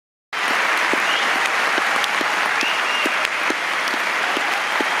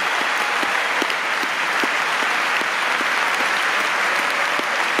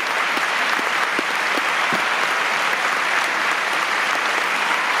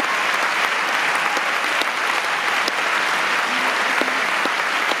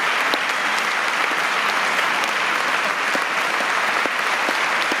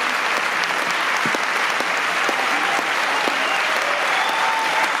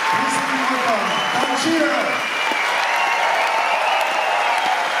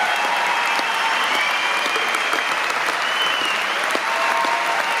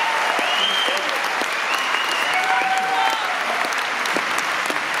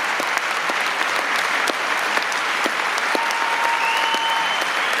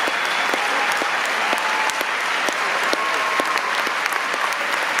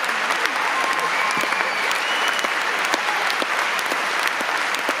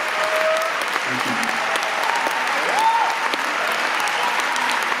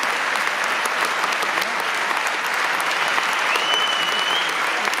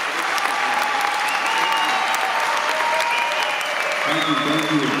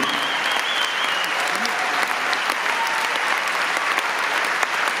Thank you.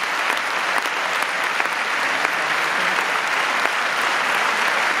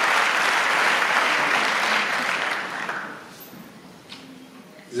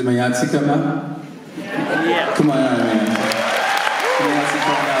 Is Emayatzy coming out? Yeah. Come on out, man. Emayatzy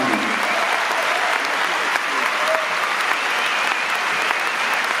Corinealdi.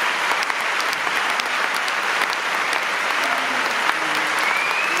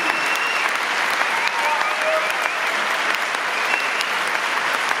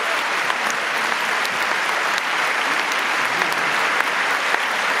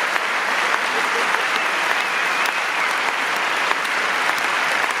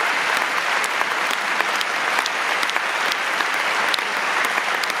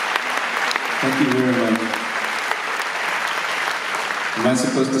 Thank you very much. Am I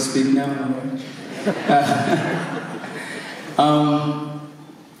supposed to speak now?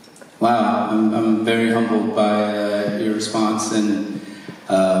 Wow, I'm very humbled by your response, and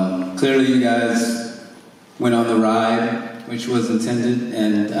clearly you guys went on the ride, which was intended,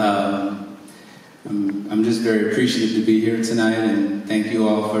 and I'm just very appreciative to be here tonight, and thank you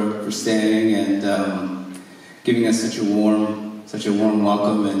all for staying and giving us such a warm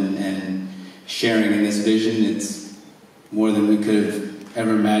welcome and sharing in this vision. It's more than we could have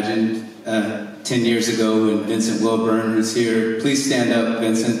ever imagined. 10 years ago when Vincent Wilburn was here. Please stand up,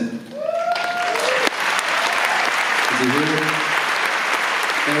 Vincent. Is he here?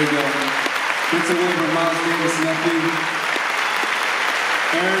 There we go. Vincent Wilburn, Miles Davis' nephew.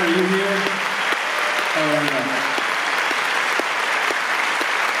 Aaron, are you here? Oh,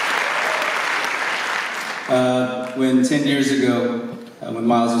 yeah. When 10 years ago, when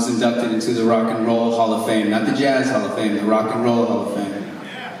Miles was inducted into the Rock and Roll Hall of Fame, not the Jazz Hall of Fame, the Rock and Roll Hall of Fame.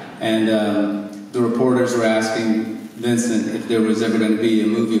 And the reporters were asking Vincent if there was ever going to be a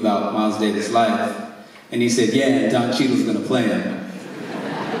movie about Miles Davis' life. And he said, yeah, Don Cheadle's going to play him.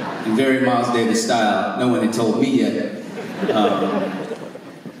 In very Miles Davis style. No one had told me yet.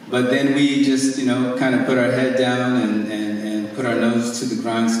 But then we just, you know, kind of put our head down and put our nose to the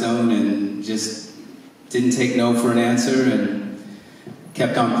grindstone and just didn't take no for an answer and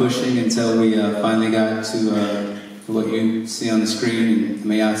kept on pushing until we finally got to what you see on the screen. And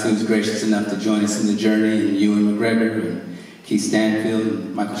Emayatzy was gracious enough to join us in the journey, and Ewan McGregor, and Keith Stanfield,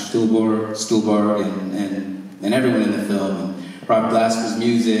 and Michael Stuhlbarg, and everyone in the film, and Rob Glasper's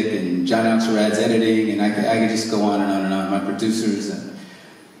music, and John Axelrad's editing, and I could just go on and on and on. My producers,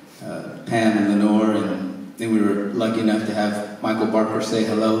 Pam and Lenore, and then we were lucky enough to have Michael Barker say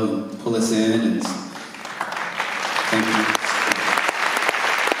hello and pull us in, and thank you.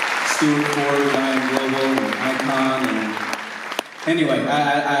 Stuart Ford, Ryan Global, and Icon, and anyway,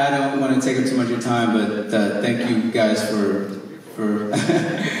 I don't want to take up too much of your time, but thank you guys for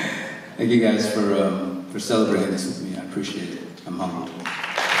thank you guys for celebrating this with me. I appreciate it. I'm humbled.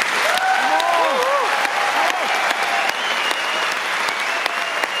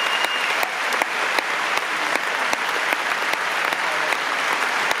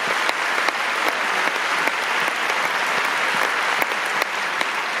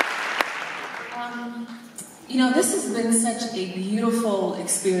 You know, this has been such a beautiful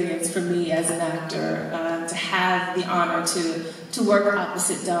experience for me as an actor, to have the honor to work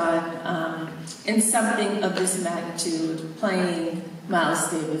opposite Don in something of this magnitude, playing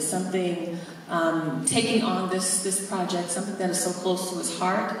Miles Davis, something, taking on this project, something that is so close to his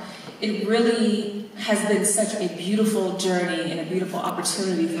heart. It really has been such a beautiful journey and a beautiful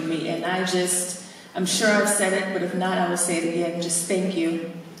opportunity for me, and I'm sure I've said it, but if not, I will say it again, just thank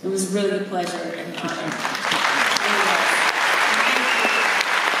you. It was really a pleasure and an honor.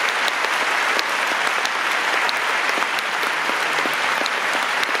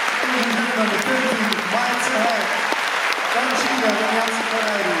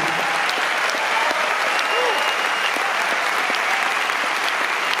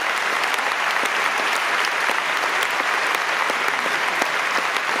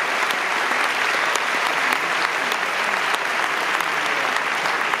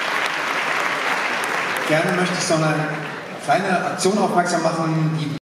 Gerne möchte ich so eine kleine Aktion aufmerksam machen, die